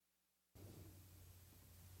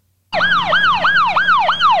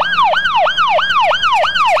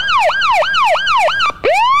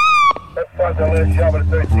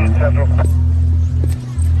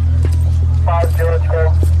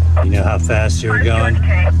fast you were going?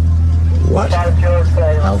 What?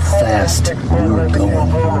 How fast you were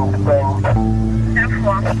going?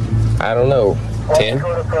 I don't know. 10?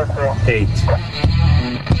 8.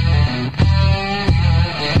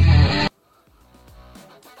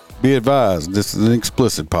 Be advised, this is an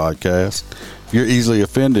explicit podcast. If you're easily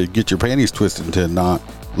offended, get your panties twisted into a knot.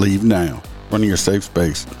 Leave now. Run in your safe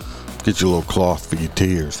space. Get your little cloth for your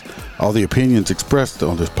tears. All the opinions expressed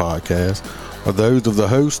on this podcast are those of the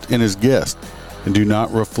host and his guest and do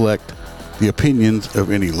not reflect the opinions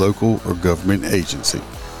of any local or government agency.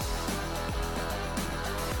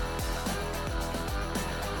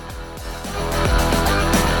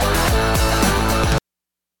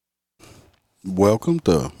 Welcome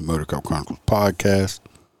to Motorcar Chronicles Podcast.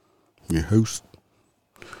 I'm your host,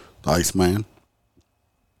 the Iceman.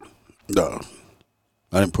 I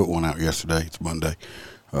didn't put one out yesterday. It's Monday.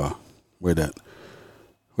 We had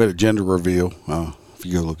a gender reveal. If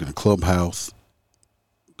you go look in the clubhouse,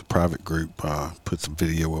 the private group, put some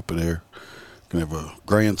video up in there. Gonna have a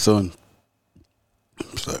grandson.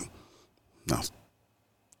 So I was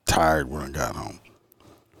tired when I got home.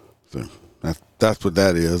 So that's what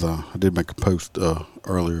that is. I did make a post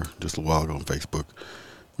earlier, just a while ago on Facebook.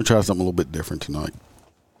 We'll try something a little bit different tonight.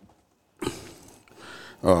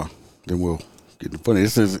 Then we'll get the funny.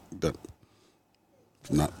 This is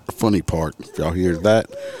not the funny part. If y'all hear that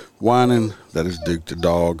whining, that is Duke the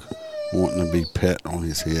dog wanting to be pet on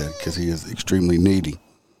his head because he is extremely needy.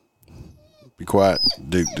 Be quiet,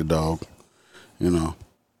 Duke the dog. You know.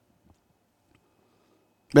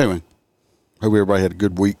 Anyway, hope everybody had a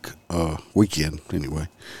good weekend. Anyway,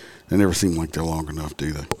 they never seem like they're long enough,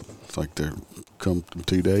 do they? It's like they're come from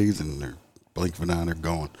 2 days and they're blink of an eye and they're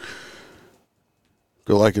gone.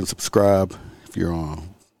 Go like and subscribe if you're on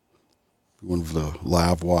one of the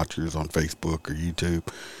live watchers on Facebook or YouTube.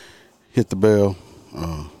 Hit the bell.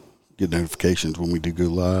 Get notifications when we do go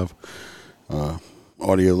live.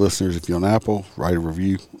 Audio listeners, if you're on Apple, write a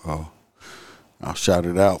review. I'll shout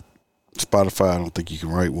it out. Spotify, I don't think you can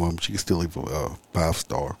write one, but you can still leave a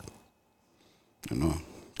 5-star. And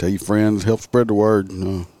tell your friends, help spread the word.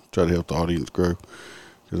 Try to help the audience grow.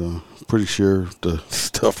 Because I'm pretty sure the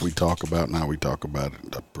stuff we talk about and how we talk about it,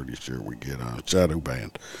 I'm pretty sure we get shadow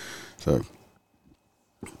banned. So,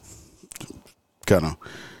 kind of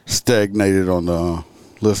stagnated on the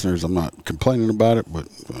listeners. I'm not complaining about it, but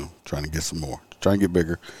trying to get some more. Trying to get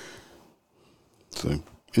bigger. So,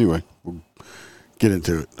 anyway, we'll get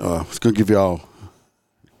into it. It's going to give y'all,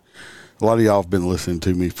 a lot of y'all have been listening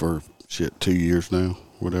to me for 2 years now,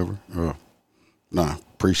 whatever.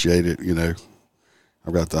 Appreciate it, you know.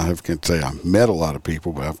 I can't say I met a lot of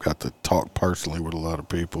people, but I've got to talk personally with a lot of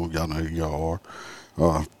people. Y'all know who y'all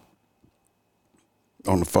are.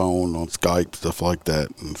 On the phone, on Skype, stuff like that.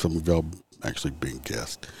 And some of y'all actually being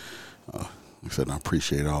guests. Like I said, I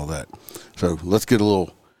appreciate all that. So let's get a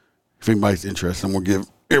little, if anybody's interested, I'm going to give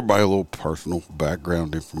everybody a little personal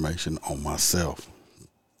background information on myself.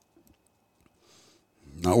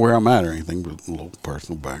 Not where I'm at or anything, but a little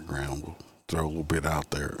personal background. We'll throw a little bit out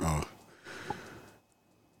there.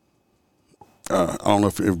 I don't know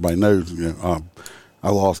if everybody knows, I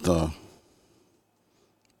lost,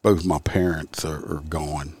 both my parents are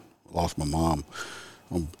gone. I lost my mom.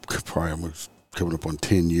 Probably was coming up on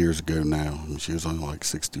 10 years ago now. She was only like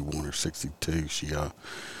 61 or 62. She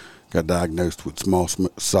got diagnosed with small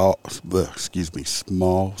cell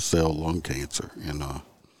lung cancer. And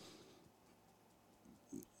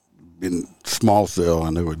in small cell,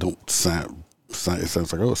 I know it don't sound, it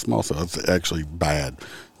sounds like, small cell. It's actually bad.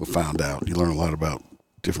 We found out. You learn a lot about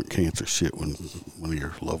different cancer shit when one of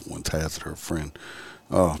your loved ones has it or a friend.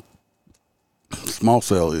 Small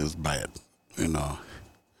cell is bad. And my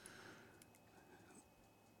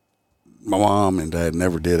mom and dad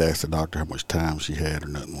never did ask the doctor how much time she had or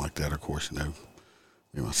nothing like that. Of course, me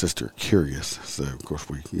and my sister are curious. So, of course,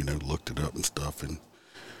 we, looked it up and stuff. And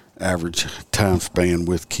average time span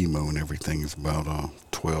with chemo and everything is about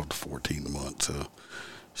 12 to 14 months. I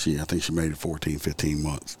think she made it 14, 15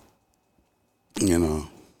 months. And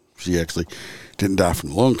she actually didn't die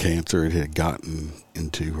from lung cancer. It had gotten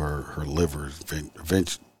into her liver.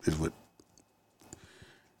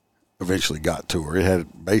 Eventually got to her. It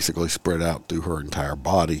had basically spread out through her entire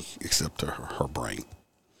body except to her brain.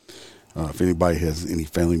 If anybody has any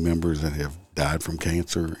family members that have died from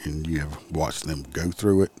cancer and you have watched them go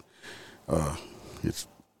through it, it's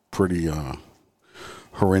pretty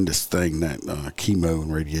horrendous thing that chemo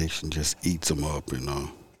and radiation just eats them up. And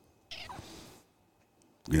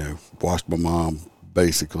watched my mom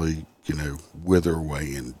basically wither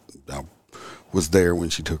away, and I was there when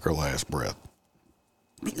she took her last breath.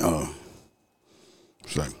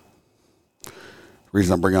 So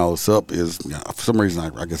reason I bring all this up is, for some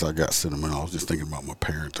reason, I guess I got sentimental. I was just thinking about my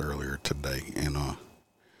parents earlier today, and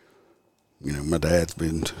my dad's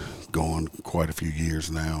been gone quite a few years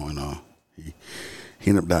now, and he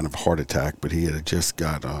ended up dying of a heart attack, but he had just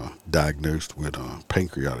got diagnosed with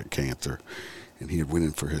pancreatic cancer, and he had went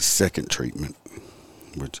in for his second treatment,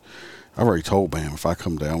 which I've already told Bam, if I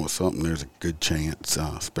come down with something, there's a good chance,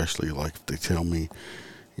 especially like if they tell me,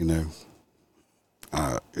 it's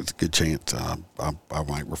a good chance I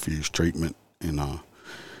might refuse treatment and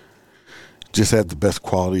just have the best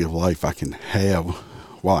quality of life I can have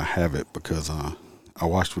while I have it, because I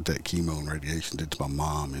watched what that chemo and radiation did to my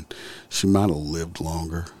mom, and she might have lived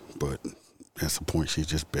longer, but at some point she's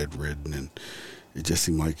just bedridden, and it just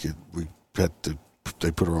seemed like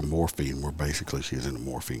they put her on morphine, where basically she's in a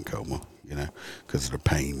morphine coma, because the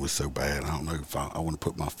pain was so bad. I don't know if I want to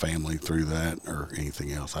put my family through that or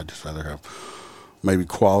anything else. I'd just rather have maybe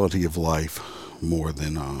quality of life more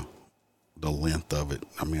than the length of it.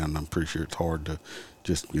 I mean, I'm pretty sure it's hard to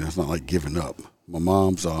just, it's not like giving up. My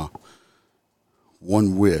mom's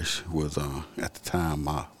one wish was at the time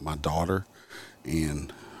my daughter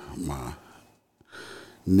and my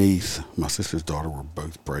niece, my sister's daughter, were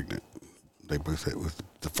both pregnant. They both had with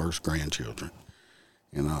the first grandchildren,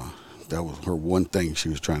 and that was her one thing she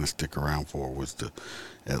was trying to stick around for, was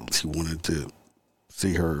she wanted to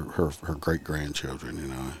see her great grandchildren,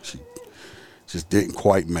 and she just didn't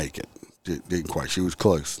quite make it. Didn't quite. She was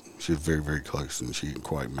close. She was very, very close, and she didn't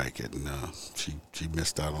quite make it, and she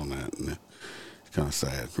missed out on that, and it's kind of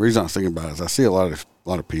sad. The reason I was thinking about it is I see a lot of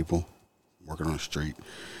people working on the street,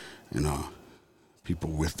 and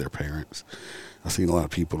people with their parents. I've seen a lot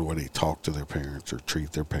of people, the way they talk to their parents or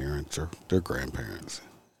treat their parents or their grandparents.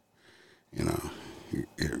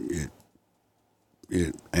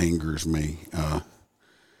 It angers me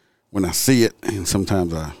when I see it, and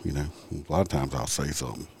sometimes a lot of times I'll say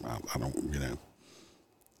something. I don't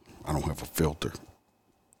have a filter,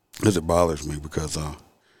 because it bothers me, because I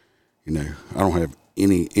don't have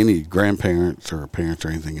any grandparents or parents or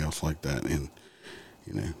anything else like that, and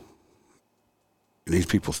and these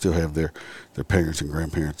people still have their parents and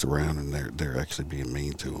grandparents around, and they're actually being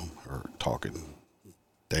mean to them or talking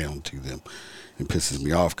down to them. It pisses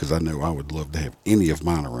me off, because I know I would love to have any of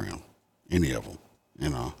mine around, any of them,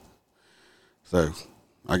 So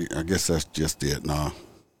I guess that's just it. And like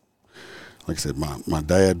I said, my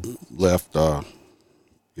dad left, had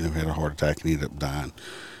a heart attack and ended up dying,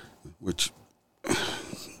 which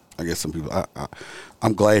I guess some people,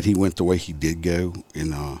 I'm glad he went the way he did go,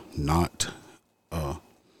 and not,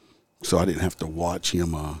 so I didn't have to watch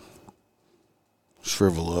him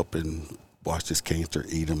shrivel up and watch this cancer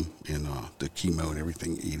eat him, and the chemo and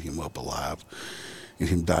everything eat him up alive, and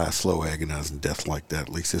him die a slow, agonizing death like that. At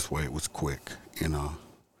least this way it was quick, and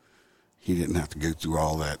he didn't have to go through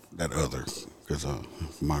all that other, because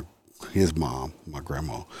his mom, my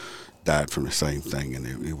grandma, died from the same thing, and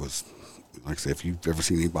it was, like I said, if you've ever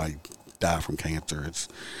seen anybody die from cancer, it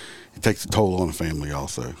takes a toll on the family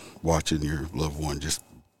also, watching your loved one just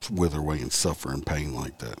wither away and suffer in pain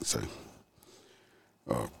like that. So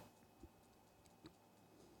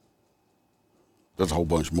there's a whole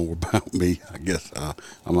bunch more about me. I guess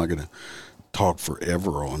I'm not going to talk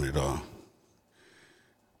forever on it.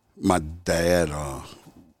 My dad,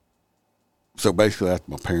 so basically after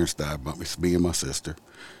my parents died, it's me and my sister.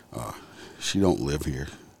 She don't live here.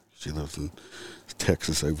 She lives in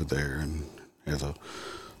Texas over there, and has a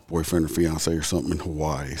boyfriend or fiance or something in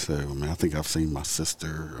Hawaii. So, I think I've seen my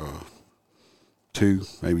sister 2,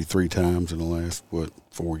 maybe 3 times in the last,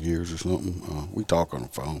 4 years or something. We talk on the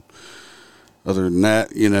phone. Other than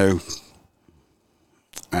that,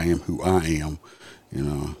 I am who I am.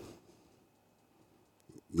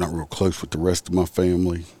 Not real close with the rest of my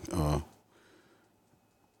family.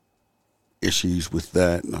 Issues with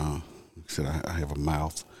that. Like I said, I have a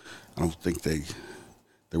mouth. I don't think they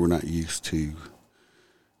were not used to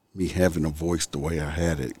me having a voice the way I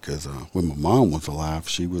had it, because when my mom was alive,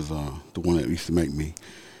 she was the one that used to make me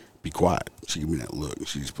be quiet. She gave me that look.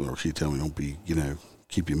 She'd tell me, don't be,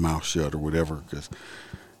 keep your mouth shut or whatever, because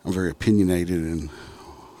I'm very opinionated, and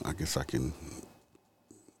I guess I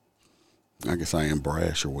am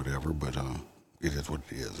brash or whatever, but it is what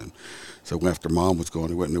it is. And so after Mom was gone,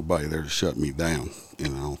 there wasn't nobody there to shut me down,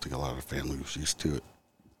 and I don't think a lot of the family was used to it.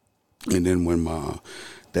 And then when my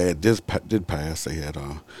dad did pass, they had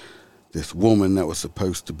this woman that was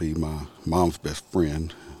supposed to be my mom's best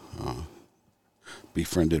friend,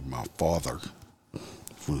 befriended my father,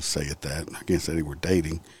 if I want to say it that. I can't say they were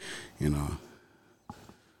dating. And a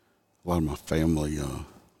lot of my family,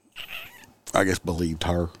 I guess, believed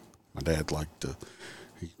her. My dad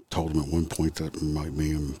told him at one point that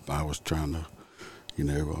me and I was trying to,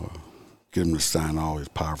 get him to sign all his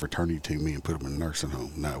power of attorney to me and put him in a nursing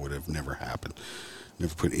home. And that would have never happened.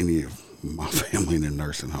 Never put any of my family in a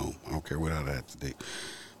nursing home. I don't care what I'd have to do.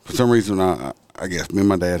 For some reason, I guess me and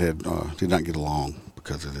my dad did not get along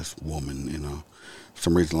because of this woman. For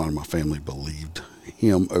some reason, a lot of my family believed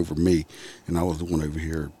him over me, and I was the one over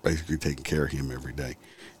here basically taking care of him every day,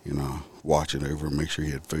 watching over him, make sure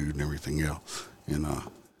he had food and everything else. And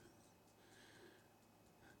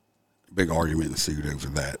big argument ensued over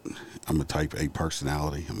that. I'm a type A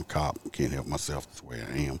personality. I'm a cop. Can't help myself. That's the way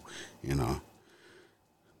I am.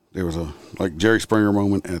 There was a Jerry Springer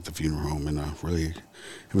moment at the funeral home, and I really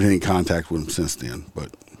haven't had any contact with him since then.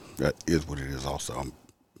 But that is what it is. Also, I'm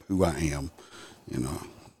who I am. I'm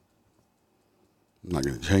not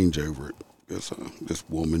going to change over it. This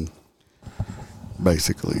woman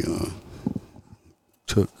basically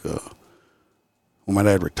took. When my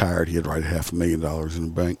dad retired, he had right $500,000 in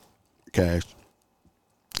the bank, cash.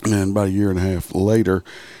 And about a year and a half later,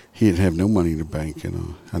 he didn't have no money in the bank.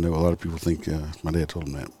 And I know a lot of people think my dad told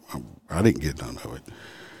him that. I didn't get none of it.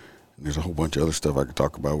 And there's a whole bunch of other stuff I could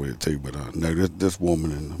talk about with it too. But no, this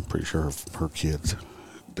woman, and I'm pretty sure her kids,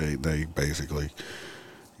 they basically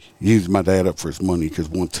used my dad up for his money, because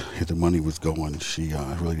once the money was going, she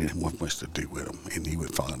really didn't want much to do with him, and he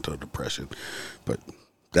would fall into a depression. But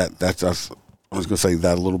that's us. I was going to say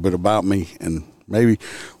that a little bit about me, and maybe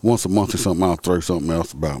once a month or something, I'll throw something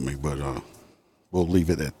else about me, but we'll leave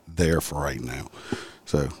it at there for right now.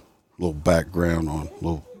 So, a little background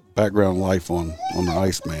life on the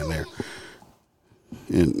Iceman there.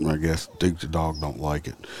 And I guess Duke the dog don't like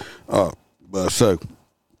it. So,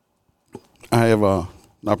 I have an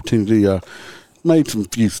opportunity, made some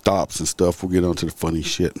few stops and stuff. We'll get on to the funny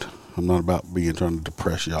shit. I'm not about trying to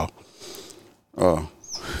depress y'all.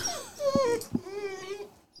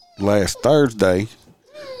 Last Thursday,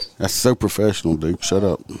 that's so professional, Duke. Shut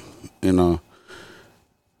up. And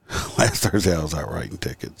last Thursday, I was out writing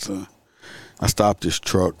tickets. I stopped this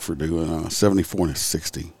truck for doing 74 and a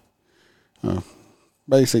 60.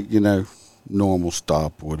 Basic, normal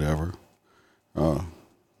stop, whatever.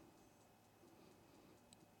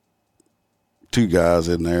 Two guys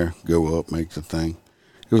in there go up, make the thing.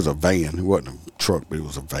 It was a van. It wasn't a truck, but it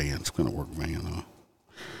was a van. It's going to work van.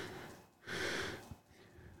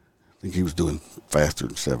 I think he was doing faster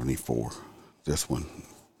than 74, this one.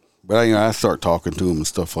 But I start talking to him and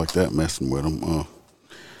stuff like that, messing with them.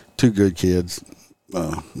 Two good kids,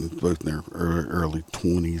 both in their early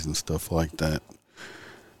 20s and stuff like that.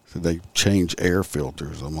 So they change air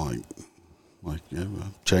filters. I'm like, yeah,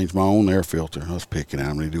 well, change my own air filter. I was picking out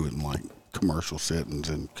them. They do it in commercial settings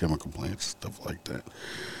and chemical plants, stuff like that.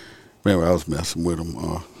 But anyway, I was messing with them.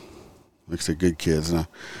 Like I said, good kids. And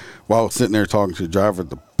while I was sitting there talking to the driver,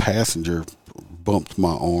 the passenger bumped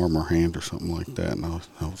my arm or hand or something like that, and I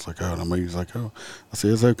was like, oh, and he's like, oh. I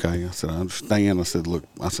said, it's okay. I said, I understand. I said, look,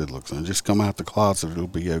 son, just come out the closet. It'll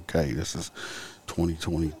be okay. This is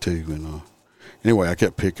 2022. And anyway, I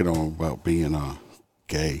kept picking on him about being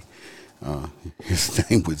gay. His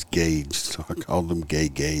name was Gage, so I called him Gay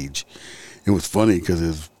Gage. It was funny because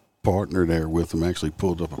his partner there with him actually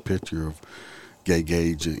pulled up a picture of Gay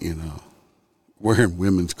Gage wearing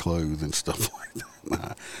women's clothes and stuff like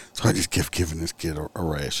that. So I just kept giving this kid a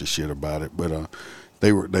rash of shit about it. But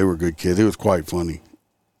they were good kids. It was quite funny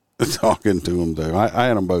talking to them, though. I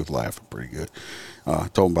had them both laughing pretty good. I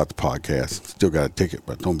told them about the podcast. Still got a ticket,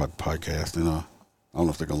 but I told them about the podcast. And I don't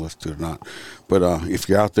know if they're going to listen to it or not. But if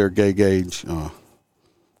you're out there, Gay Gage,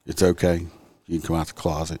 it's okay. You can come out the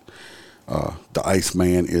closet. The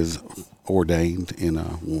Iceman is ordained, and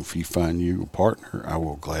if you find you a partner, I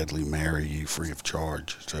will gladly marry you free of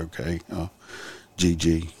charge. It's okay.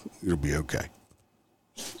 GG, it'll be okay.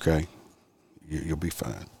 Okay? You'll be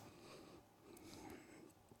fine.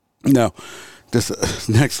 Now, this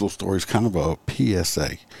next little story is kind of a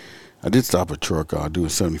PSA. I did stop a truck doing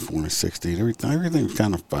 74 and 60, and everything was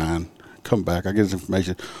kind of fine. Come back, I get his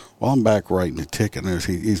information. While I'm back writing the ticket,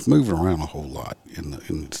 he's moving around a whole lot in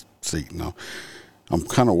the seat. Now, I'm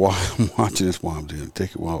kind of watching this while I'm doing the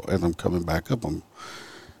ticket. Well, as I'm coming back up, I'm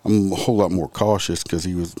a whole lot more cautious because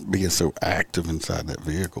he was being so active inside that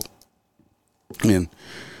vehicle. And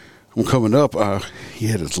I'm coming up, he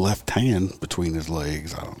had his left hand between his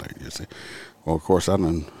legs. I don't know. You see. Well, of course, I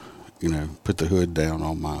done, put the hood down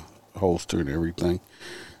on my holster and everything.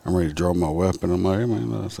 I'm ready to draw my weapon. I'm like, hey,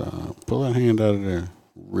 man, let's pull that hand out of there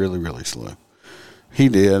really, really slow. He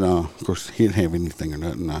did. Of course, he didn't have anything or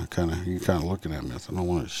nothing. He kind of looking at me. I said, I don't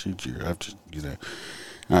want to shoot you. And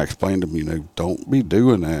I explained to him, don't be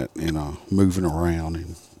doing that, moving around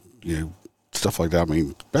and, stuff like that. I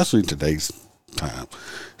mean, especially in today's time,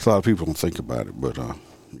 a lot of people don't think about it, but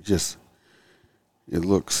it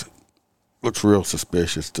looks real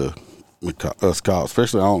suspicious to us cops.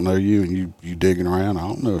 Especially, I don't know you, and you digging around. I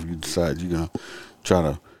don't know if you decide you're gonna try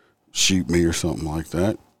to shoot me or something like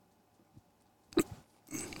that.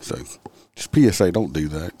 So, just PSA, don't do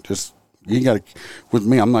that. Just you ain't got to. With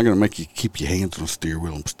me, I'm not gonna make you keep your hands on the steering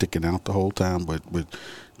wheel and sticking out the whole time, but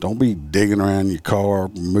don't be digging around your car,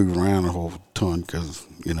 moving around a whole ton, because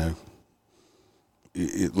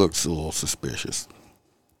it looks a little suspicious.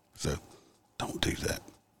 So don't do that,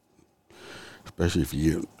 especially if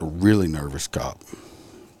you get a really nervous cop.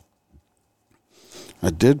 I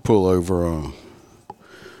did pull over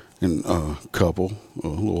in a couple, a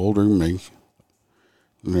little older than me,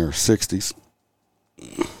 in their 60s,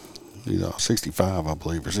 65, I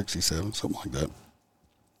believe, or 67, something like that.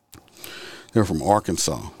 They're from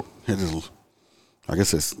Arkansas. I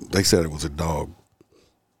guess they said it was a dog.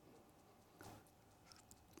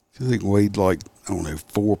 I think weighed like, I don't know,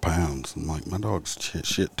 4 pounds. I'm like, my dog's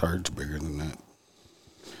shit turds bigger than that.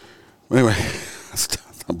 But anyway,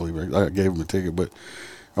 I believe I gave him a ticket, but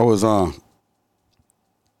I wasn't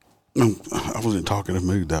in talkative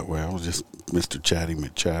mood that way. I was just Mr. Chatty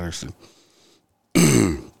McChatterson.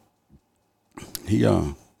 He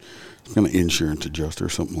kind of insurance adjuster or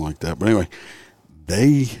something like that. But anyway,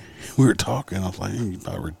 we were talking. I was like, "You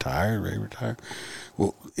about retired? Ready to retire?"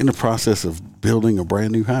 Well, in the process of building a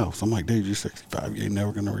brand new house, I'm like, "Dude, you're 65. You ain't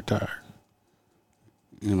never gonna retire."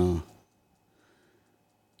 It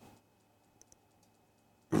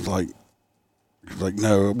was like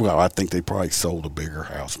no. Well, I think they probably sold a bigger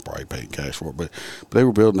house, and probably paid cash for it. But they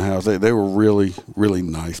were building a house. They were really, really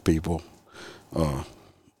nice people.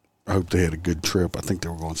 I hope they had a good trip. I think they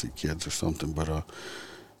were going to see kids or something, but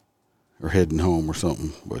or heading home or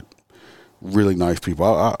something. But really nice people.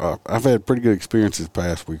 I've had pretty good experiences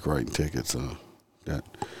past week writing tickets. That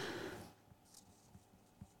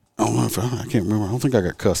I don't know if I can't remember. I don't think I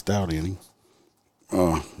got cussed out any.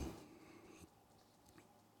 I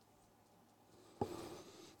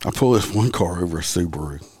pulled this one car over a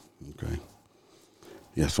Subaru. Okay,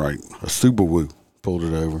 yes, right, a Subaru. Pulled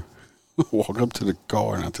it over. Walk up to the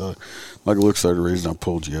car and I tell her, like, looks like the reason I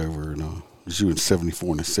pulled you over, and was you in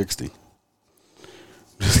 74 and a 60.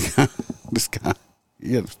 This guy,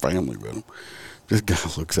 he had his family with him. This guy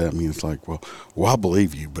looks at me and it's like, well, I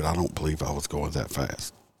believe you, but I don't believe I was going that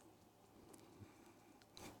fast.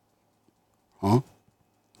 Huh?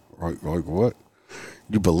 Right, like what?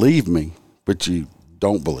 You believe me, but you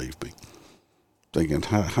don't believe me. Thinking,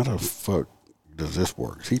 how the fuck does this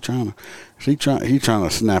work? Is he trying to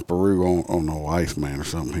snap a roo on the Iceman or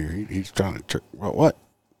something here? He's trying to what?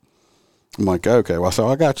 I'm like, okay, well, so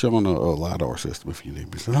I got you on a LiDAR system if you need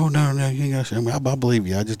me. He said, no, you ain't got to show me. I believe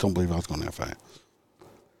you. I just don't believe I was going that fast.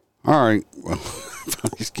 All right, well, I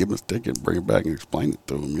just give him his ticket, bring it back, and explain it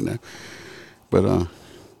to him, But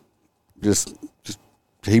just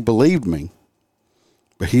he believed me,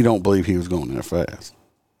 but he don't believe he was going that fast.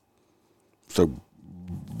 So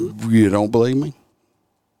you don't believe me?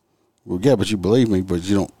 Well, yeah, but you believe me, but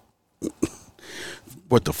you don't.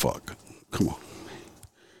 What the fuck? Come on.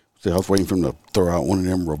 See, I was waiting for him to throw out one of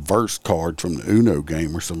them reverse cards from the Uno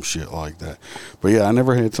game or some shit like that. But yeah, I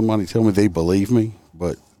never had somebody tell me they believe me,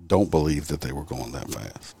 but don't believe that they were going that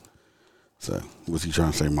fast. So, was he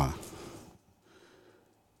trying to say my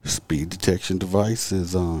speed detection device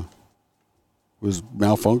was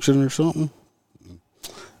malfunctioning or something?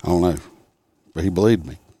 I don't know. But he believed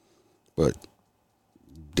me, but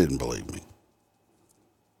didn't believe me.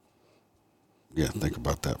 Yeah, think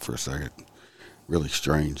about that for a second. Really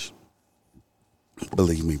strange.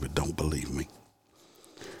 Believe me, but don't believe me.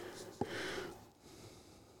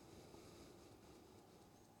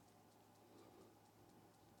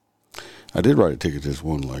 I did write a ticket to this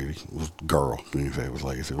one lady. It was a girl.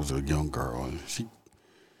 It was a young girl. And she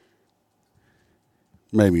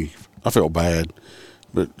made me, I felt bad,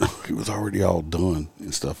 but it was already all done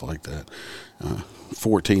and stuff like that.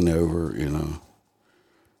 14 over,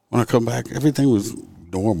 when I come back, everything was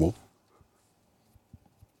normal.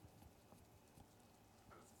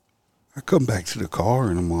 I come back to the car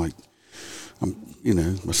and I'm like, my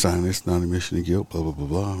sinus, non-admission of guilt, blah, blah, blah,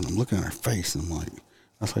 blah. And I'm looking at her face and I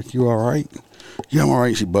was like, you all right? Yeah, I'm all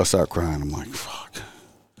right. She busts out crying. I'm like, fuck.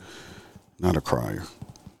 Not a crier.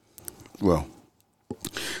 Well,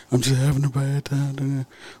 I'm just having a bad time.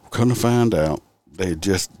 Come to find out, they had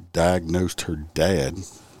just diagnosed her dad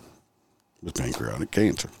with pancreatic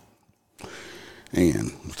cancer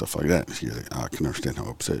and stuff like that. I can understand how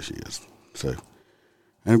upset she is. So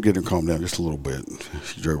I'm getting her calmed down just a little bit.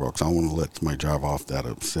 She drove off because I don't want to let somebody drive off that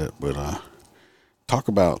upset. But talk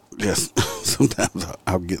about just sometimes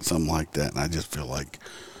I'll get something like that, and I just feel like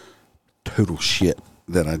total shit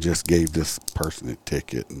that I just gave this person a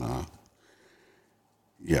ticket, and I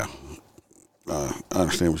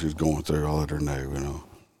understand what she was going through. I let her know,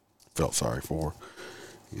 felt sorry for her,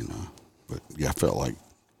 but yeah, I felt like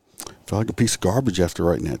a piece of garbage after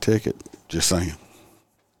writing that ticket. Just saying.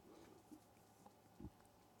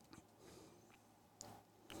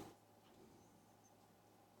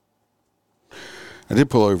 I did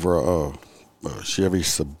pull over a Chevy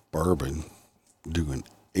Suburban doing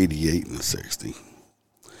 88 and a 60.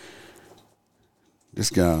 This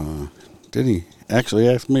guy, did he actually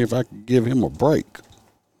ask me if I could give him a break?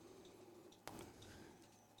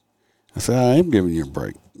 I said, I am giving you a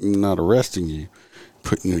break. I'm not arresting you,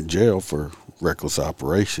 putting you in jail for reckless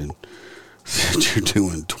operation. Since you're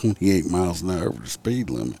doing 28 miles an hour over the speed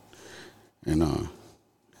limit. And I'm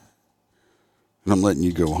letting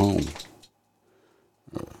you go home.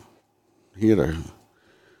 He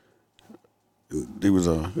was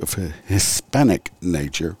a Hispanic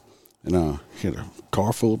nature, and he had a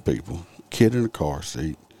car full of people, kid in a car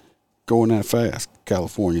seat, going that fast,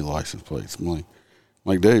 California license plates. I'm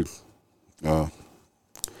like, dude, you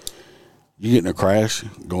get in a crash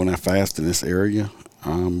going that fast in this area,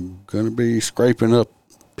 I'm gonna be scraping up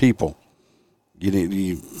people.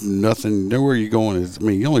 Nothing, nowhere you're going is. I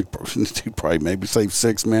mean, you only probably maybe save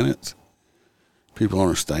 6 minutes. People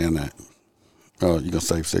understand that. You're going to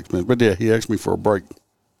save 6 minutes. But yeah, he asked me for a break.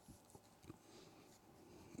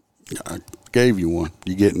 I gave you one.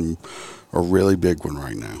 You're getting a really big one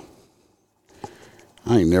right now.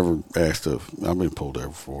 I ain't never asked I've been pulled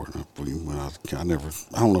over for it. I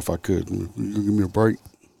don't know if I could. You give me a break?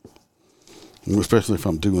 Especially if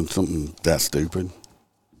I'm doing something that stupid,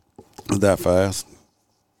 that fast.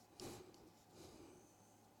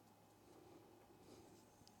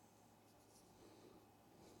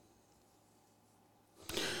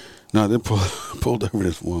 No, they pulled over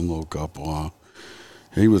this one little couple.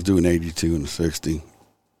 He was doing 82 and a 60.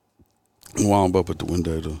 Wound up at the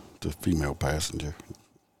window, the female passenger.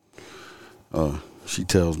 She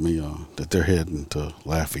tells me that they're heading to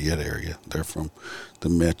Lafayette area. They're from the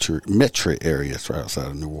Metro area. It's right outside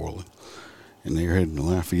of New Orleans. And they're heading to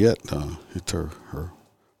Lafayette. It's her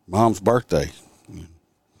mom's birthday.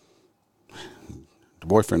 The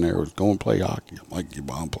boyfriend there was going to play hockey. I'm like, your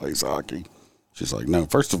mom plays hockey? She's like, no.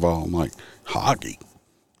 First of all, I'm like, hockey?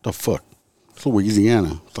 The fuck? It's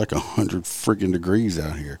Louisiana. It's like 100 freaking degrees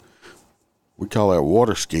out here. We call that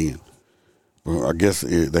water skiing. Well, I guess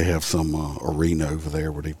they have some arena over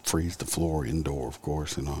there where they freeze the floor indoor, of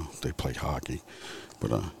course, and they play hockey.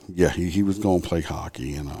 But yeah, he was going to play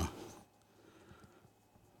hockey, and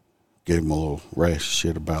gave him a little rash of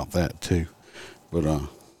shit about that too. But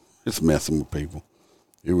it's messing with people.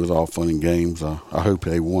 It was all fun and games. I hope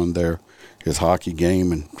they won his hockey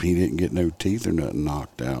game and he didn't get no teeth or nothing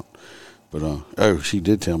knocked out. But she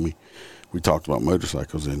did tell me, we talked about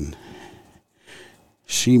motorcycles, and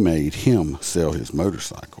she made him sell his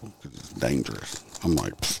motorcycle because it's dangerous. I'm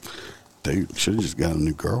like, dude, should have just got a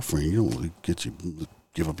new girlfriend. You don't really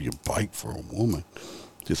give up your bike for a woman.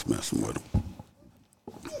 Just messing with him.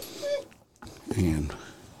 And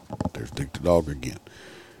there's Dick the dog again.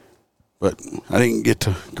 But I didn't get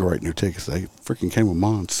to go write no tickets. They freaking came a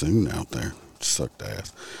monsoon out there. Sucked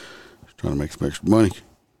ass. Trying to make some extra money.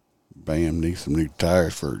 Bam, need some new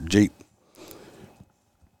tires for a Jeep.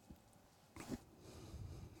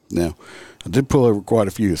 Now, I did pull over quite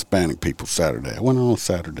a few Hispanic people Saturday. I went on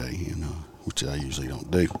Saturday, which I usually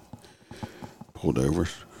don't do. Pulled over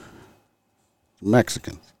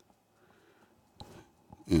Mexicans.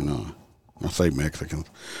 I say Mexicans.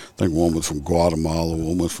 I think one was from Guatemala,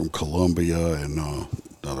 one was from Colombia, and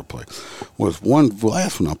another place. Last one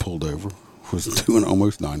I pulled over was doing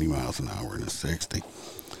almost 90 miles an hour in a 60.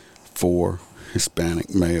 4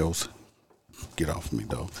 Hispanic males. Get off of me,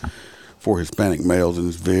 dog. 4 Hispanic males in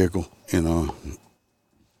this vehicle, and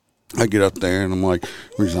I get up there and I'm like,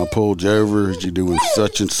 the reason I pulled you over is you doing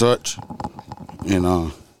such and such, and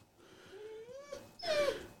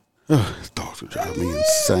these dogs are driving me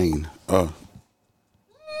insane.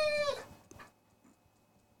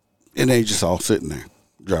 And they just all sitting there.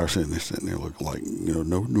 Driver sitting there looking like,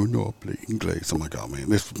 no, play English. I'm like, oh man,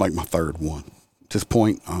 this was like my third one. At this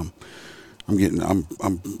point, I'm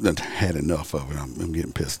had enough of it. I'm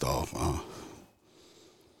getting pissed off.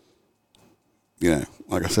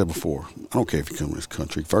 Like I said before, I don't care if you come to this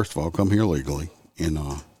country. First of all, come here legally, and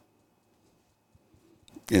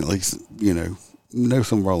at least, know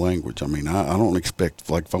some of our language. I mean, I don't expect,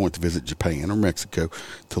 like if I went to visit Japan or Mexico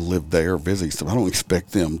to live there or visit stuff, I don't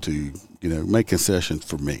expect them to, make concessions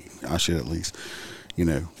for me. I should at least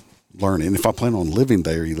learn it. And if I plan on living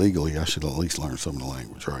there illegally, I should at least learn some of the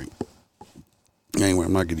language, right? Anyway,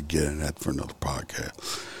 I'm not going to get into that for another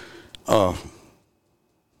podcast.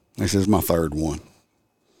 This is my third one,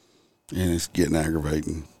 and it's getting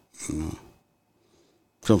aggravating.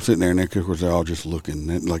 So I'm sitting there, and of course they're all just looking,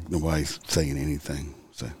 like nobody's saying anything.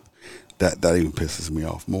 So that even pisses me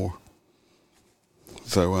off more.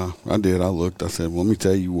 So I did. I looked. I said, well, let me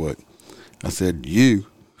tell you what. I said, you,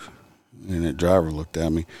 and that driver looked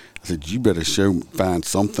at me. I said, you better find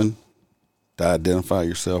something to identify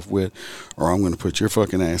yourself with, or I'm going to put your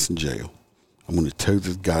fucking ass in jail. I'm going to tow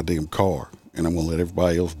this goddamn car, and I'm going to let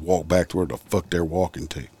everybody else walk back to where the fuck they're walking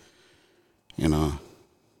to.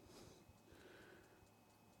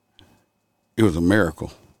 It was a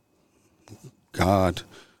miracle. God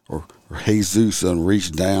or Jesus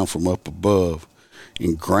reached down from up above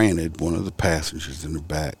and granted one of the passengers in the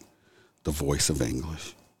back the voice of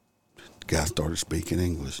English. The guy started speaking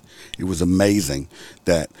English. It was amazing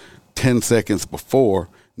that 10 seconds before,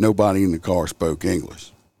 nobody in the car spoke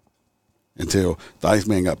English. Until the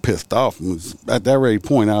Iceman got pissed off. And at that very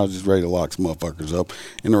point, I was just ready to lock some motherfuckers up,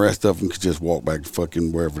 and the rest of them could just walk back to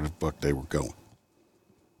fucking wherever the fuck they were going.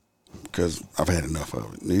 Because I've had enough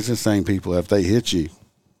of it. These are the same people, if they hit you,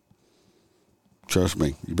 trust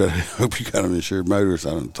me, you better hope you got an insured motorist.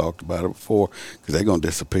 I done talked about it before, because they're going to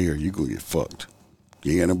disappear. You're going to get fucked.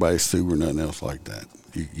 You ain't got nobody sue or nothing else like that.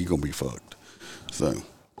 You're going to be fucked. So,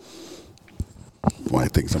 somebody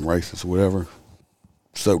thinks I'm racist or whatever,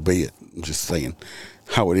 so be it. I'm just saying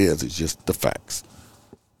how it is. It's just the facts.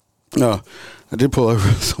 I did pull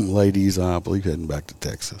over some ladies, I believe, heading back to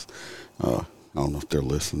Texas. I don't know if they're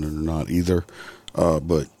listening or not either.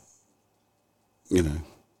 But, we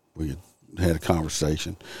had a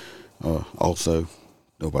conversation. Also,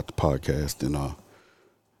 know about the podcast. And I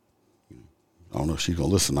don't know if she's going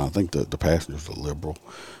to listen. I think the passenger's a liberal.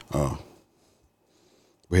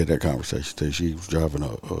 We had that conversation today. She was driving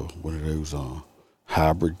one of those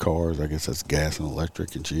hybrid cars. I guess that's gas and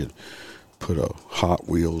electric. And she had put a Hot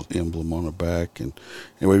Wheels emblem on her back. And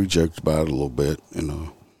anyway, we joked about it a little bit. And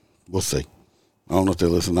we'll see. I don't know if they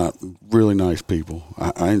listen. Not really nice people.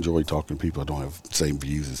 I enjoy talking to people that don't have the same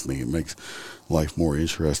views as me. It makes life more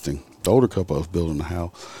interesting. The older couple I was building the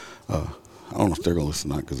house, I don't know if they're going to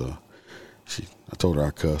listen or not, because I told her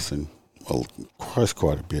I cuss and cuss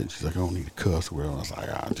quite a bit. She's like, I don't need to cuss. Well, I was like,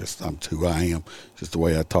 I'm too. I am. Just the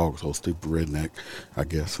way I talk. So stupid redneck, I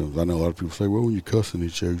guess. I know a lot of people say, well, when you're cussing,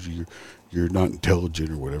 it shows you're not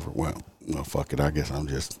intelligent or whatever. Well, fuck it. I guess I'm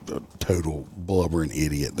just a total blubbering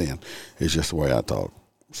idiot then. It's just the way I talk.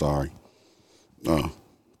 Sorry.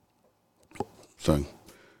 So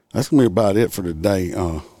that's going to be about it for today.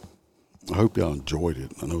 I hope y'all enjoyed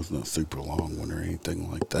it. I know it's not super long one or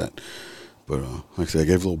anything like that. But like I said, I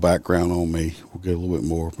gave a little background on me. We'll get a little bit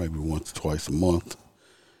more, maybe once or twice a month.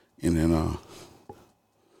 And then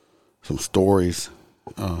some stories.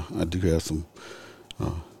 I do have some,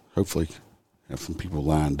 hopefully, have some people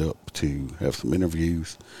lined up to have some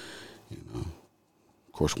interviews. And,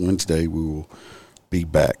 of course, Wednesday we will be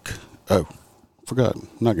back. Oh, forgot. I'm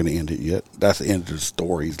not going to end it yet. That's the end of the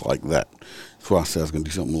stories like that. That's why I said I was going to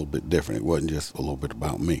do something a little bit different. It wasn't just a little bit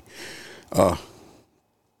about me.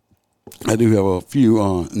 I do have a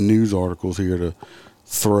few news articles here to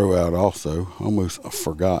throw out also. I almost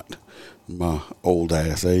forgot my old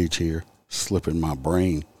ass age here, slipping my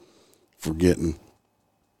brain, forgetting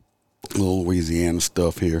a little Louisiana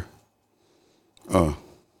stuff here.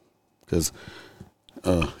 Because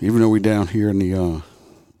even though we down here in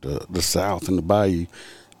the South in the Bayou,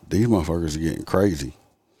 these motherfuckers are getting crazy.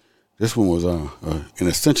 This one was in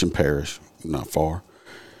Ascension Parish, not far.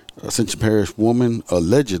 Ascension Parish woman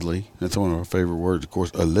allegedly, that's one of our favorite words, of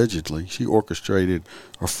course, allegedly, she orchestrated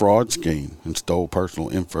a fraud scheme and stole personal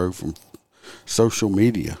info from social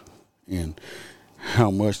media. And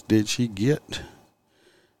how much did she get?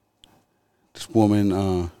 This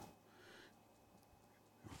woman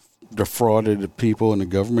defrauded the people and the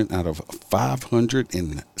government out of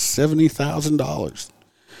 $570,000.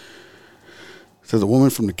 So the woman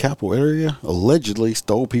from the capital area allegedly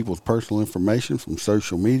stole people's personal information from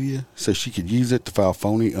social media so she could use it to file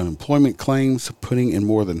phony unemployment claims, putting in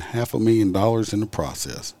more than $500,000 in the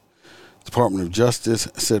process. The Department of Justice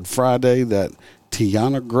said Friday that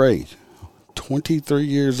Tiana Gray, 23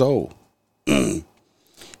 years old,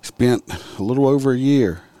 spent a little over a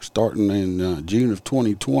year, starting in June of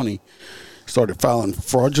 2020, started filing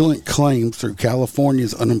fraudulent claims through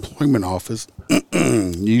California's unemployment office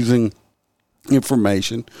using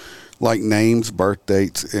information like names, birth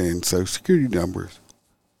dates, and social security numbers.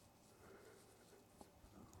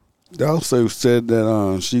 They also said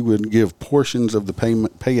that she would give portions of the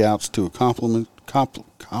payouts to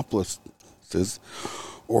accomplices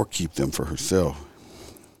or keep them for herself.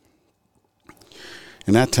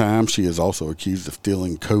 In that time, she is also accused of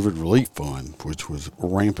stealing COVID relief fund, which was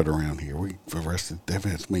rampant around here. They've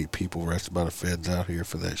had so many people arrested by the feds out here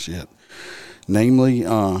for that shit. Namely,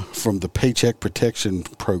 from the Paycheck Protection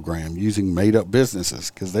Program, using made-up businesses,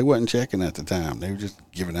 because they wasn't checking at the time. They were just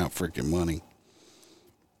giving out freaking money.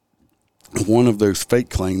 One of those fake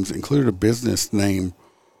claims included a business named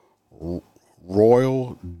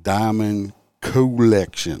Royal Diamond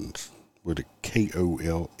Collections, with a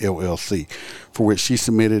KOLLC, for which she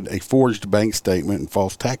submitted a forged bank statement and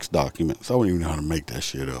false tax documents. I don't even know how to make that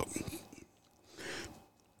shit up.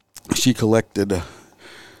 She collected a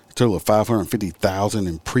total of $550,000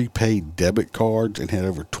 in prepaid debit cards and had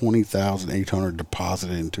over $20,800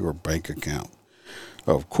 deposited into her bank account.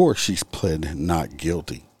 Of course, she's pled not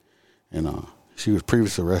guilty, and she was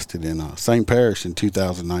previously arrested in St. Parish in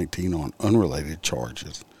 2019 on unrelated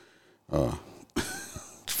charges.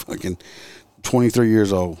 Fucking 23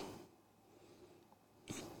 years old.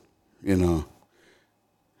 She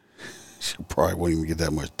probably won't even get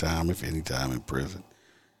that much time, if any time, in prison.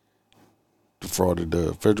 Defrauded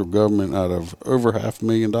the federal government out of over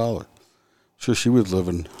 $500,000. So she was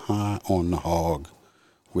living high on the hog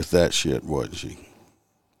with that shit, wasn't she?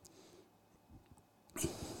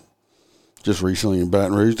 Just recently in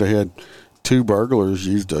Baton Rouge, they had 2 burglars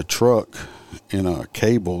used a truck and a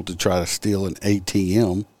cable to try to steal an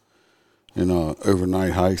ATM in a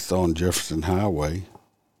overnight heist on Jefferson Highway.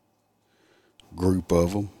 Group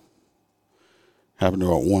of them. Happened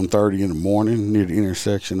about 1:30 in the morning near the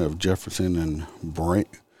intersection of Jefferson and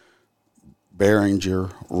Barringer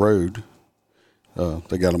Road.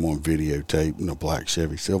 They got them on videotape in a black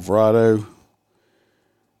Chevy Silverado.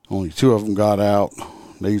 Only 2 of them got out.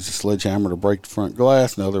 They used a sledgehammer to break the front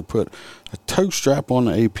glass. The other put a tow strap on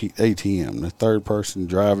the ATM. The third person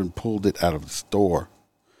driving pulled it out of the store.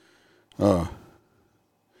 The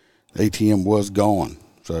ATM was gone.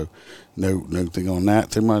 So no thing on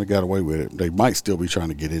that. They might have got away with it. They might still be trying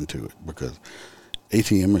to get into it, because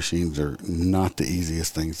ATM machines are not the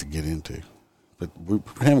easiest things to get into. But we're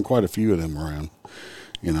having quite a few of them around,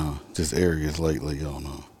 just areas lately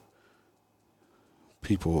on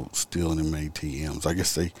people stealing them ATMs. I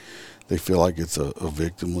guess they feel like it's a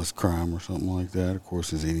victimless crime or something like that. Of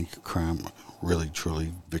course, is any crime really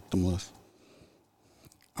truly victimless?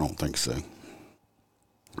 I don't think so.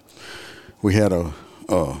 We had a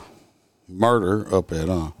murder up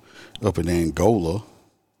in Angola.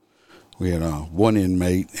 We had one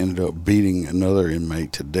inmate ended up beating another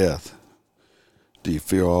inmate to death. Do you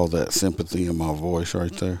feel all that sympathy in my voice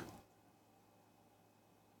right there?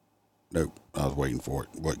 Nope, I was waiting for it.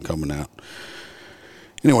 It wasn't coming out.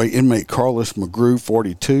 Anyway, inmate Carlos McGrew,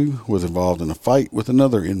 42, was involved in a fight with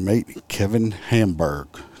another inmate, Kevin Hamburg,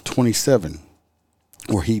 27,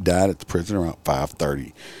 where he died at the prison around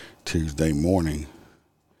 5:30 Tuesday morning.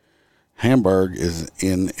 Hamburg is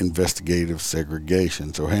in investigative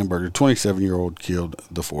segregation. So Hamburg, the 27-year-old, killed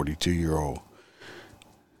the 42-year-old.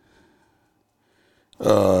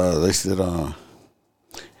 They said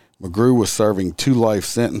McGrew was serving 2 life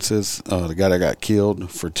sentences. The guy that got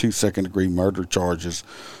killed for 2 second-degree murder charges,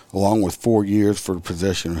 along with 4 years for the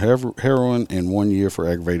possession of heroin and 1 year for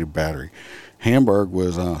aggravated battery. Hamburg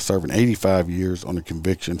was serving 85 years on a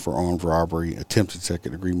conviction for armed robbery, attempted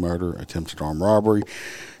second-degree murder, attempted armed robbery,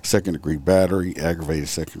 second-degree battery, aggravated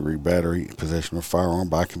second-degree battery, possession of a firearm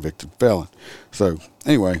by a convicted felon. So,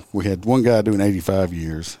 anyway, we had one guy doing 85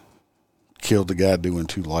 years, killed the guy doing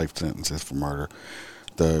 2 life sentences for murder.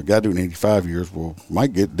 The guy doing 85 years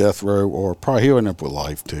might get death row, or probably he'll end up with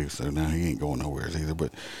life too. So now he ain't going nowhere either.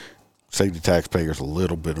 But save the taxpayers a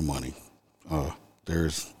little bit of money.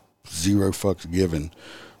 There's 0 fucks given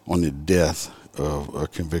on the death of a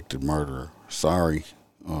convicted murderer. Sorry,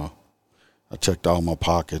 I checked all my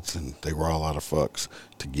pockets and they were all out of fucks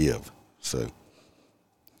to give. So,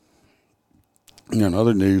 in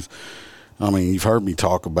other news, I mean, you've heard me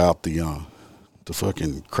talk about the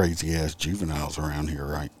fucking crazy ass juveniles around here,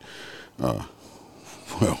 right? Well,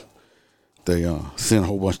 they sent a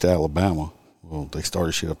whole bunch to Alabama. Well, they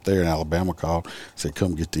started shit up there, and Alabama called, said,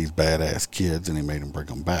 come get these badass kids, and they made them bring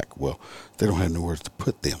them back. Well, they don't have nowhere to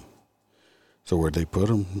put them. So where'd they put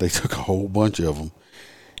them? They took a whole bunch of them,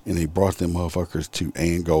 and they brought them motherfuckers to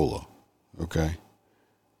Angola, okay?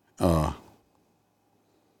 Of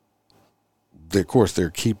course, they're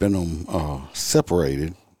keeping them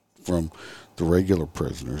separated from the regular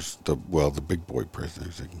prisoners, the big boy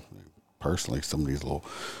prisoners. Personally, some of these little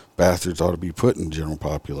bastards ought to be put in general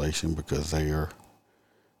population, because they are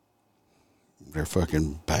they're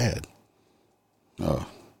fucking bad.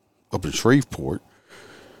 Up in Shreveport,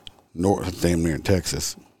 damn near in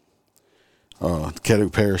Texas, the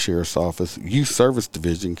Caddo Parish Sheriff's Office Youth Service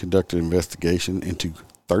Division conducted an investigation into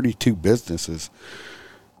 32 businesses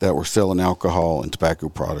that were selling alcohol and tobacco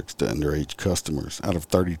products to underage customers. Out of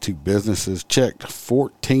 32 businesses checked,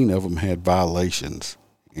 14 of them had violations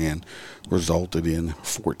and resulted in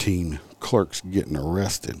 14 clerks getting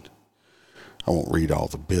arrested. I won't read all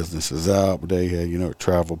the businesses out, but they had,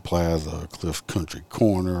 Travel Plaza, Cliffs Country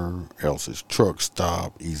Corner, Elsa's Truck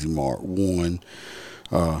Stop, Easy Mart 1.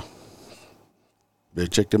 They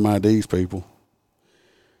check them IDs, people.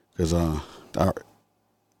 Because our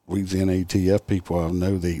Louisiana ATF people, I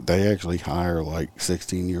know they actually hire like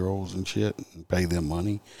 16-year-olds and shit and pay them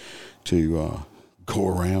money to go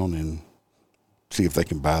around and see if they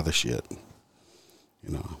can buy the shit.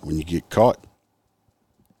 When you get caught,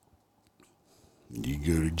 you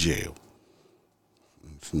go to jail.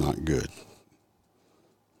 It's not good.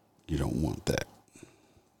 You don't want that.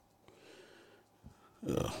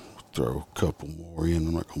 Throw a couple more in.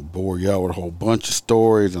 I'm not going to bore you out with a whole bunch of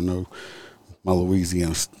stories. I know my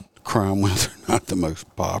Louisiana crime ones are not the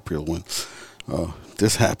most popular ones.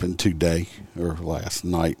 This happened today or last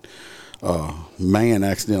night. Man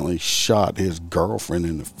accidentally shot his girlfriend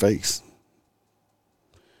in the face.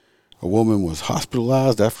 A woman was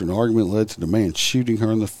hospitalized after an argument led to the man shooting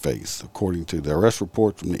her in the face. According to the arrest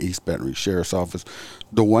report from the East Baton Rouge Sheriff's Office,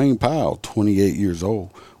 Dwayne Powell, 28 years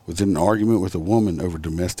old, was in an argument with a woman over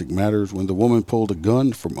domestic matters when the woman pulled a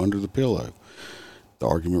gun from under the pillow. The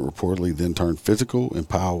argument reportedly then turned physical, and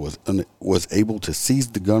Powell was able to seize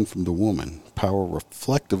the gun from the woman. Powell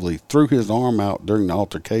reflectively threw his arm out during the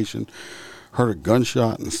altercation, heard a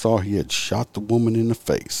gunshot, and saw he had shot the woman in the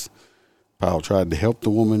face. Powell tried to help the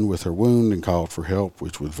woman with her wound and called for help,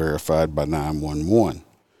 which was verified by 911.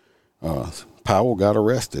 Powell got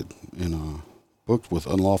arrested and booked with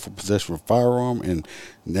unlawful possession of a firearm and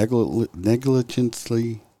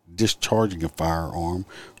negligently discharging a firearm,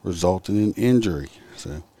 resulting in injury.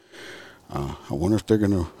 So I wonder if they're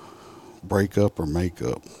going to break up or make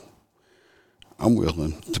up. I'm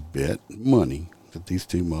willing to bet money that these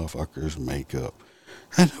two motherfuckers make up.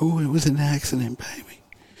 I know it was an accident, baby.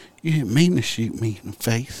 You didn't mean to shoot me in the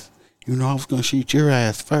face. You know I was going to shoot your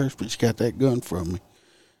ass first, but you got that gun from me.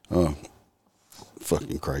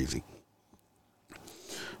 Fucking crazy.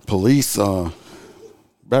 Police, Baton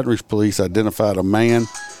Rouge police identified a man.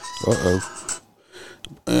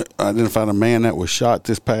 Identified a man that was shot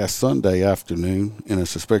this past Sunday afternoon in a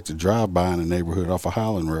suspected drive-by in the neighborhood off of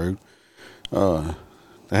Highland Road.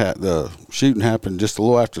 The shooting happened just a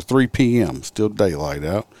little after 3 p.m. Still daylight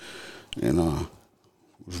out, and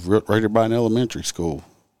was right by an elementary school.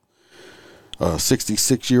 A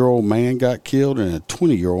 66-year-old man got killed, and a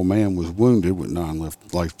 20-year-old man was wounded with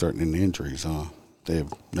non-life-threatening injuries. They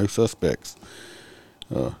have no suspects.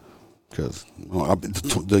 Because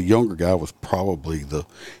the younger guy was probably the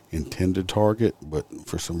intended target, but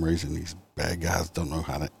for some reason these bad guys don't know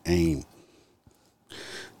how to aim.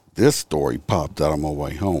 This story popped out on my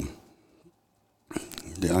way home.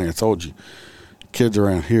 Like I told you, kids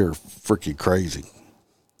around here are freaking crazy.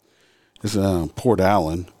 This is Port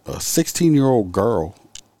Allen. A 16-year-old girl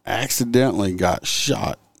accidentally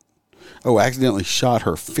shot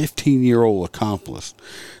her 15-year-old accomplice.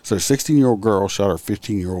 So a 16-year-old girl shot her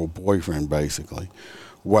 15-year-old boyfriend, basically,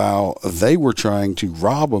 while they were trying to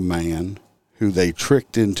rob a man who they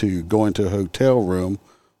tricked into going to a hotel room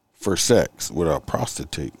for sex with a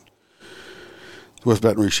prostitute. The West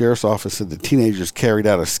Baton Rouge Sheriff's Office said the teenagers carried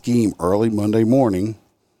out a scheme early Monday morning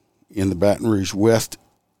in the Baton Rouge West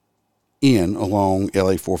Inn along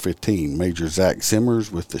LA 415. Major Zach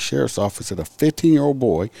Simmers with the Sheriff's Office said a 15-year-old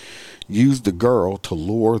boy used the girl to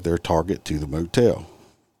lure their target to the motel.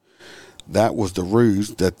 That was the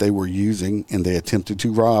ruse that they were using, and they attempted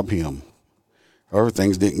to rob him. However,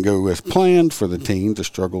 things didn't go as planned for the teens. A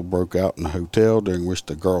struggle broke out in the hotel during which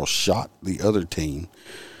the girl shot the other teen,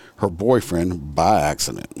 her boyfriend, by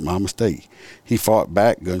accident. My mistake. He fought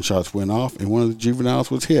back, gunshots went off, and one of the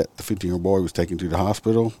juveniles was hit. The 15-year-old boy was taken to the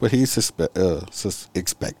hospital, but he's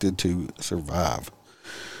expected to survive.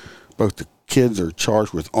 Both the kids are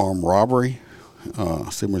charged with armed robbery.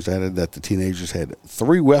 Simmers added that the teenagers had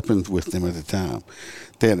 3 weapons with them at the time.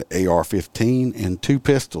 They had an AR-15 and 2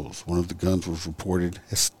 pistols. One of the guns was reported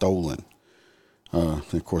as stolen.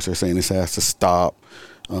 Of course, they're saying this has to stop.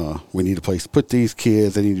 We need a place to put these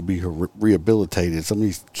kids. They need to be rehabilitated. Some of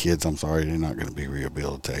these kids, I'm sorry, they're not going to be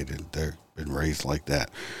rehabilitated. They've been raised like that.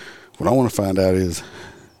 What I want to find out is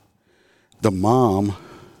the mom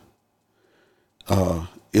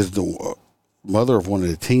is the mother of one of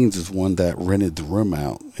the teens is one that rented the room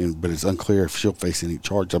out, but it's unclear if she'll face any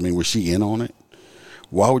charge. I mean, was she in on it?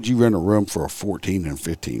 Why would you rent a room for a 14 and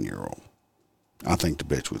 15-year-old? I think the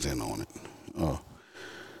bitch was in on it.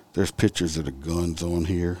 There's pictures of the guns on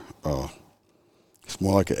here. It's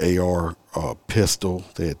more like an AR pistol.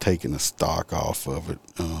 They had taken the stock off of it.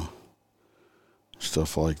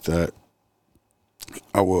 Stuff like that.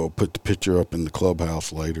 I will put the picture up in the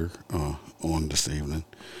clubhouse later on this evening.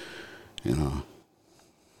 And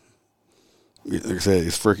like I said,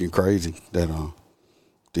 it's freaking crazy that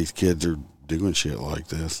these kids are doing shit like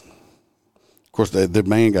this. Of course, the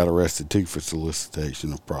man got arrested too for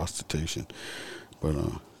solicitation of prostitution. But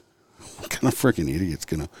what kind of freaking idiot's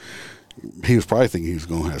gonna? He was probably thinking he was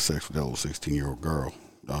gonna have sex with that little 16-year-old girl.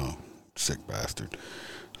 Sick bastard.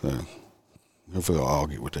 So hopefully they'll all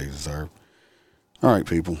get what they deserve. All right,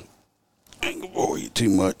 people. I ain't gonna bore you too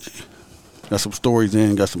much. Got some stories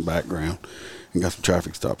in, got some background, and got some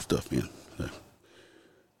traffic stop stuff in. So,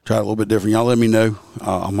 try it a little bit different. Y'all let me know.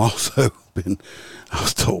 I'm also I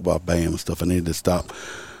was told by BAM and stuff, I needed to stop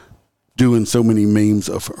doing so many memes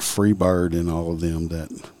of Freebird and all of them that,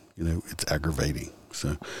 it's aggravating.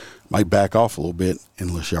 So, might back off a little bit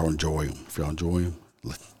unless y'all enjoy them. If y'all enjoy them,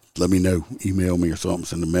 let me know. Email me or something,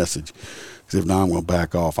 send a message. Because if not, I'm going to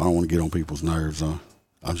back off. I don't want to get on people's nerves. I'm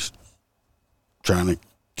just trying to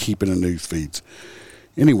keep in the news feeds.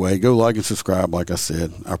 Anyway, go like and subscribe. Like I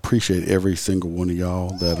said, I appreciate every single one of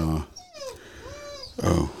y'all that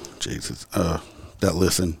that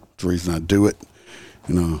listen. It's the reason I do it.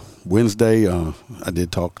 Wednesday I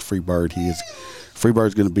did talk to Freebird.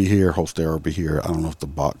 Freebird's going to be here. Holster will be here. I don't know if the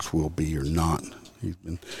box will be or not. He's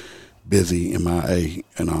been busy MIA,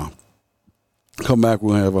 and come back.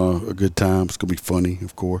 We'll have a good time. It's going to be funny,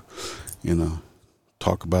 of course, and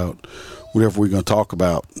talk about whatever we're going to talk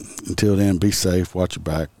about. Until then, be safe, watch your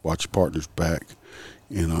back, watch your partner's back,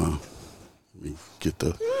 and get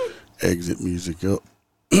the exit music up.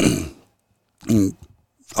 And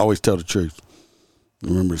always tell the truth.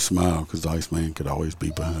 Remember to smile, because the Iceman could always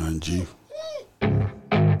be behind you.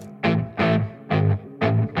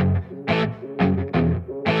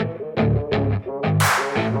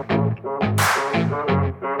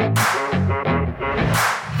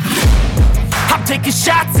 Taking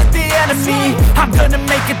shots at the enemy. I'm gonna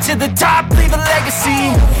make it to the top, leave a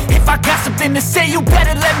legacy. If I got something to say, you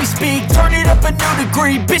better let me speak. Turn it up a new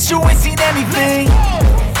degree, bitch, you ain't seen anything.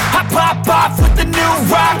 I pop off with the new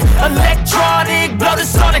rock, electronic, blow the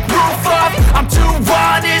sonic roof up. I'm too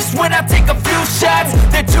honest when I take a few shots.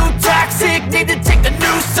 They're too toxic, need to take the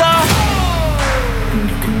noose off.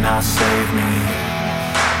 And you cannot save me,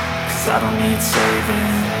 'cause I don't need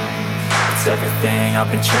saving. It's everything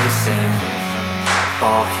I've been chasing,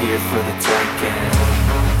 all here for the taking.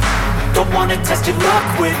 Don't wanna test your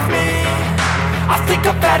luck with me, I think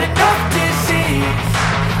I've had enough disease.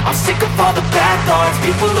 I'm sick of all the bad thoughts,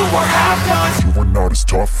 people who are half-nots. You are not as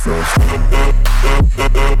tough as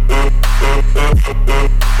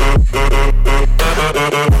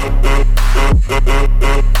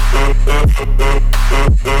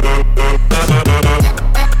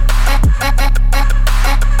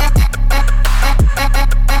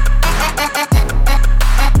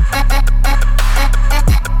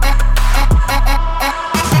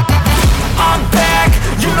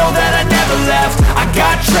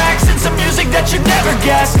that you never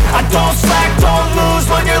guess. I don't slack, don't lose,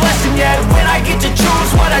 learn your lesson yet. When I get to choose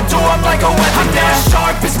what I do, I'm like a weapon. I'm not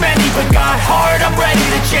sharp as many, but got hard, I'm ready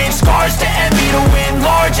to change. Scars to envy, to win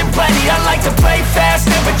large and plenty. I like to play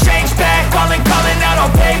fast, never change back. Calling out,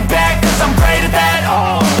 I'll pay back, 'cause I'm great at that.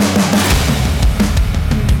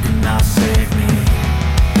 You cannot save me,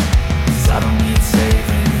 'cause I don't need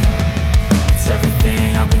saving. It's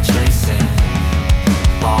everything I've been chasing,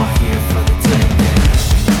 all here for the taking.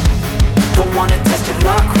 Don't wanna test your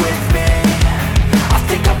luck with me, I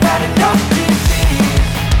think I've had enough disease.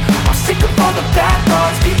 I'm sick of all the bad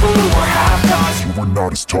thoughts, people who are half-nots. You are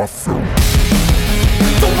not as tough, though.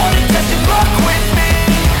 Don't wanna test your luck with me,